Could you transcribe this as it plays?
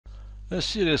a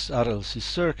series RLC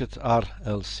circuit,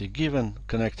 RLC given,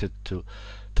 connected to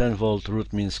 10 volt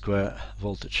root mean square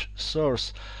voltage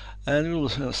source, and we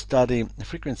will study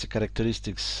frequency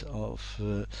characteristics of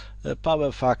power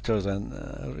factors and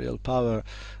real power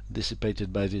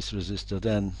dissipated by this resistor,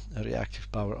 then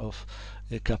reactive power of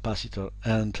a capacitor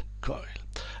and coil.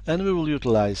 And we will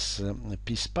utilize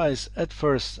PSpice. At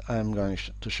first I'm going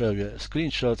to show you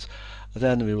screenshots,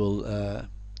 then we will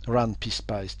run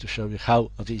PSpice to show you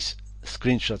how these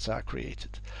screenshots are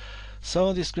created. So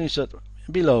on this screenshot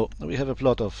below we have a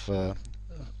plot of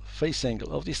phase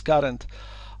angle of this current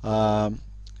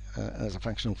as a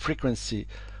function of frequency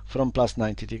from plus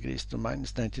 90 degrees to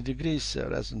minus 90 degrees.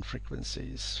 Resonant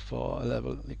frequency is for a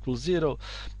level equals 0,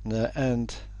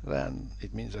 and then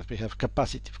it means that we have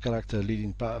capacitive character,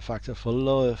 leading power factor for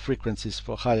lower frequencies.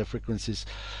 For higher frequencies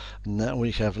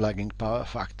we have lagging power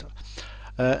factor.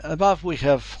 Above we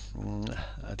have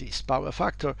this power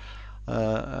factor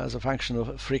as a function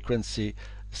of frequency,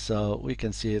 so we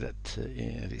can see that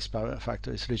this power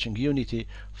factor is reaching unity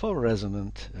for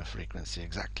resonant frequency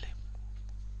exactly.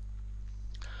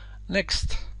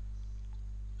 Next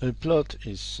plot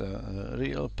is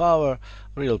real power.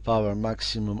 Real power,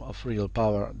 maximum of real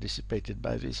power dissipated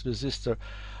by this resistor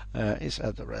is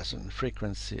at the resonant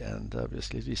frequency, and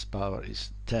obviously this power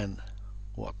is 10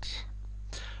 watts.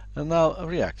 And now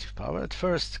reactive power. At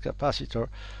first capacitor.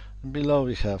 Below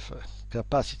we have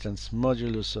capacitance,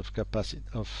 modulus of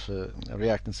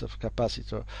reactance of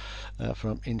capacitor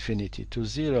from infinity to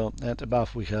 0, and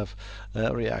above we have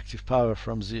reactive power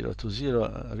from 0 to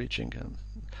 0, reaching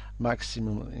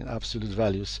maximum in absolute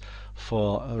values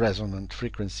for resonant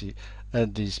frequency.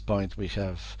 At this point we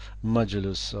have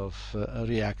modulus of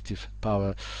reactive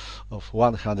power of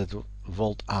 100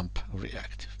 volt amp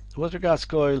reactive. With regards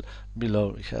coil, below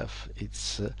we have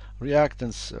its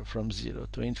reactance from 0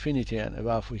 to infinity, and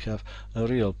above we have a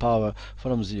real power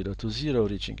from 0 to 0,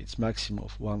 reaching its maximum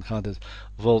of 100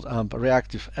 volt amp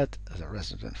reactive at the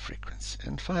resonant frequency.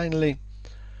 And finally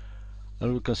I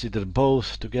will consider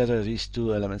both together, these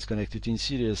two elements connected in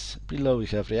series. Below we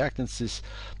have reactances,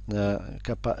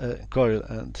 coil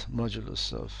and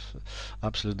modulus of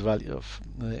absolute value of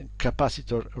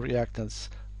capacitor reactance.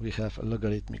 We have a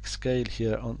logarithmic scale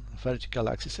here on vertical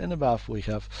axis, and above we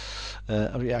have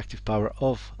reactive power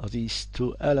of these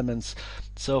two elements.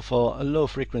 So for low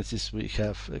frequencies we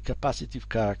have a capacitive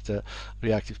character,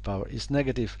 reactive power is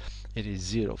negative, it is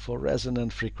 0 for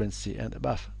resonant frequency, and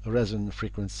above resonant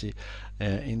frequency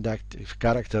inductive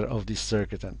character of this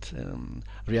circuit, and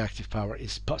reactive power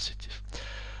is positive.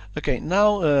 Okay,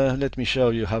 now let me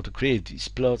show you how to create these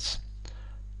plots.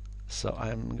 So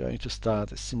I'm going to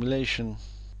start a simulation.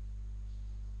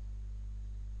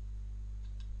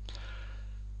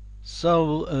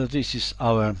 So this is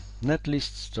our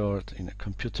netlist stored in a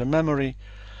computer memory.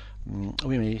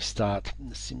 We may start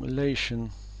the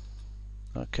simulation.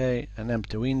 Okay, an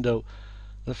empty window.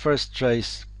 The first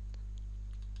trace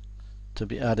to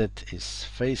be added is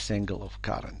phase angle of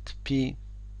current P.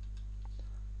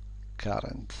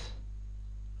 Current.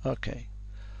 Okay.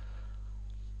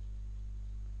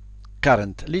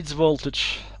 Current leads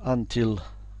voltage until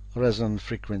resonant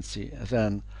frequency,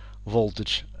 then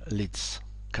voltage leads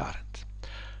current.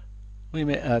 We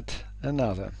may add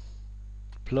another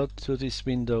plot to this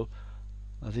window.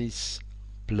 This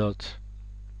plot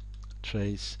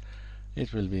trace,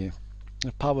 it will be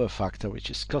a power factor, which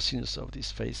is cosinus of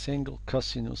this phase angle,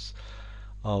 cosinus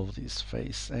of this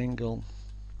phase angle,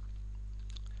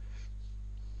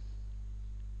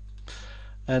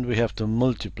 and we have to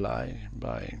multiply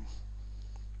by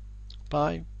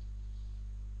pi.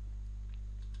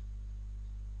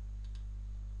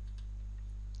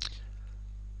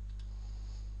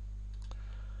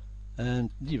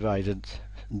 And divide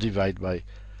by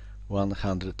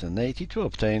 180 to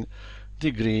obtain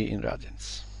degree in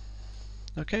radians.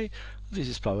 Okay, this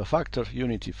is power factor,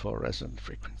 unity for resonant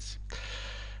frequency.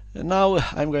 And now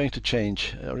I'm going to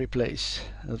change, replace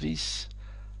this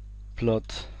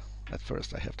plot. At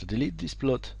first I have to delete this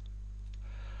plot.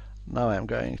 Now I'm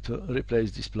going to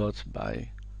replace this plot by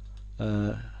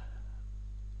a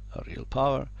real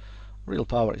power. Real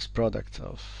power is product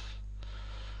of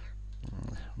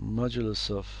modulus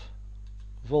of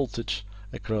voltage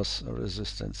across a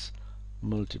resistance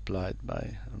multiplied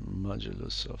by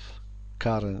modulus of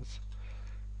current.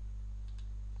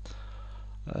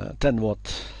 10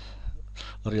 watt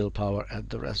real power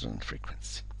at the resonant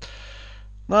frequency.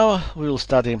 Now we will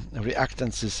study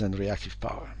reactances and reactive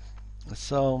power.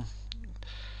 So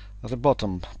at the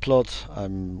bottom plot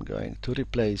I'm going to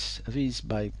replace these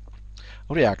by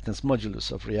reactance,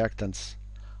 modulus of reactance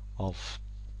of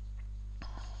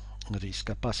this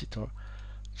capacitor,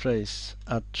 trace,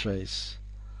 add trace,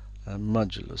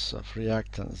 modulus of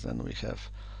reactance, then we have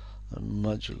a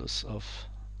modulus of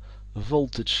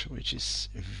voltage, which is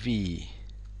V32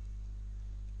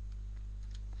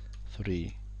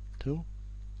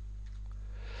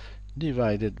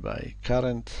 divided by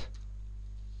current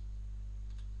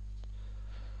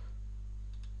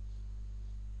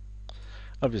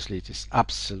obviously it is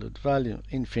absolute value,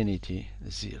 infinity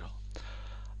 0.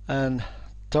 And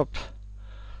top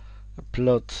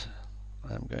plot,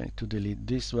 I'm going to delete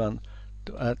this one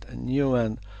to add a new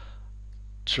one,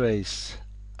 trace,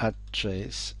 add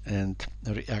trace, and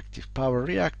reactive power.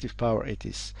 Reactive power, it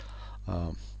is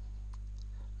a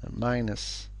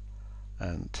minus,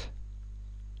 and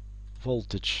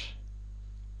voltage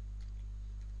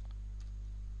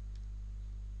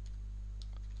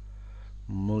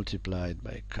multiplied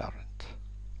by current.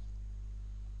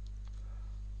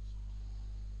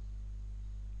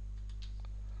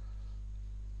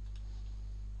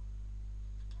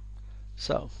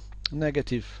 So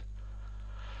negative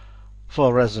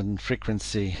for resonant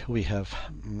frequency we have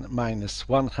minus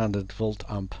 100 volt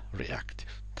amp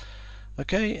reactive.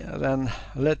 Okay, then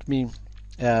let me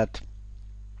add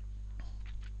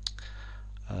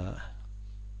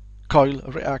coil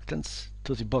reactance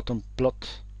to the bottom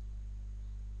plot.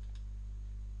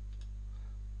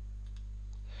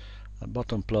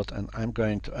 And I'm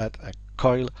going to add a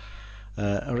coil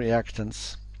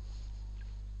reactance.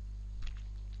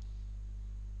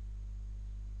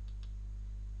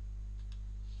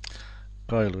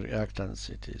 Coil reactance,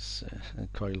 it is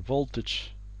coil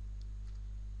voltage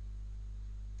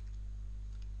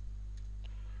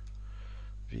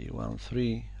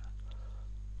V13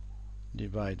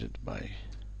 divided by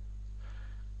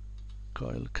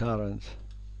coil current.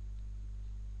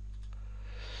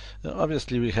 Now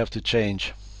obviously we have to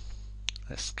change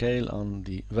a scale on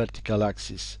the vertical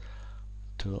axis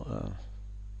to a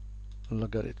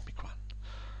logarithmic one.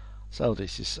 So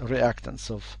this is reactance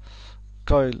of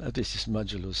coil, this is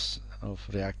modulus of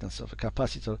reactance of a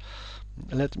capacitor.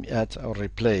 Let me add or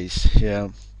replace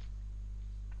here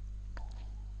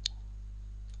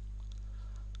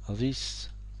this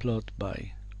plot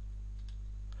by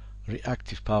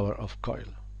reactive power of coil.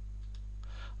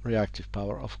 Reactive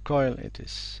power of coil, it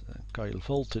is coil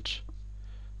voltage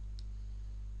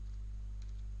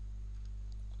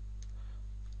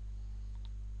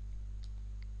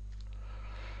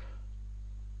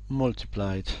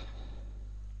multiplied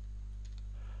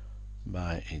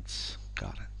by its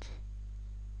current.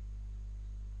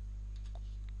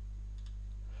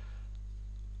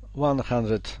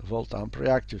 (100 volt amp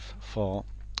reactive for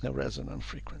a resonant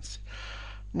frequency).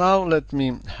 Now let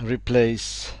me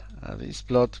replace this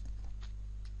plot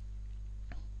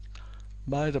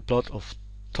by the plot of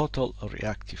total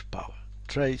reactive power.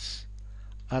 Trace,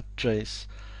 add trace.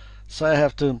 So I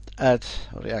have to add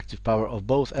reactive power of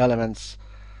both elements,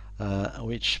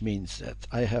 which means that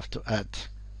I have to add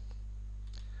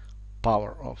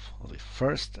power of the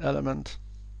first element,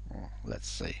 let's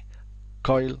say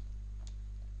coil,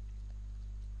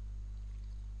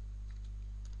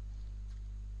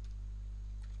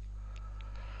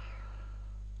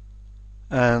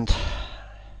 and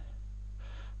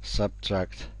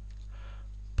subtract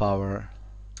power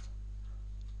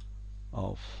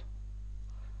of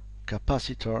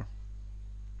capacitor,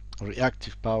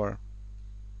 reactive power,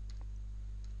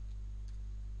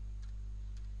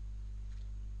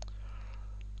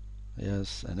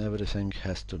 yes, and everything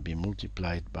has to be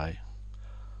multiplied by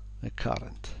a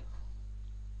current.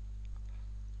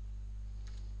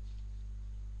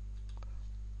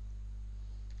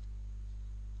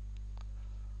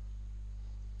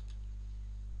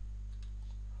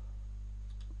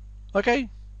 Okay,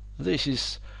 this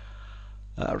is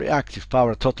reactive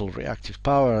power, total reactive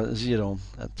power, 0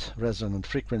 at resonant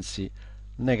frequency,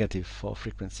 negative for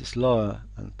frequencies lower,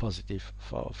 and positive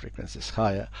for frequencies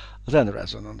higher than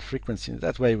resonant frequency.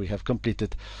 That way we have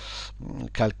completed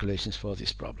calculations for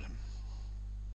this problem.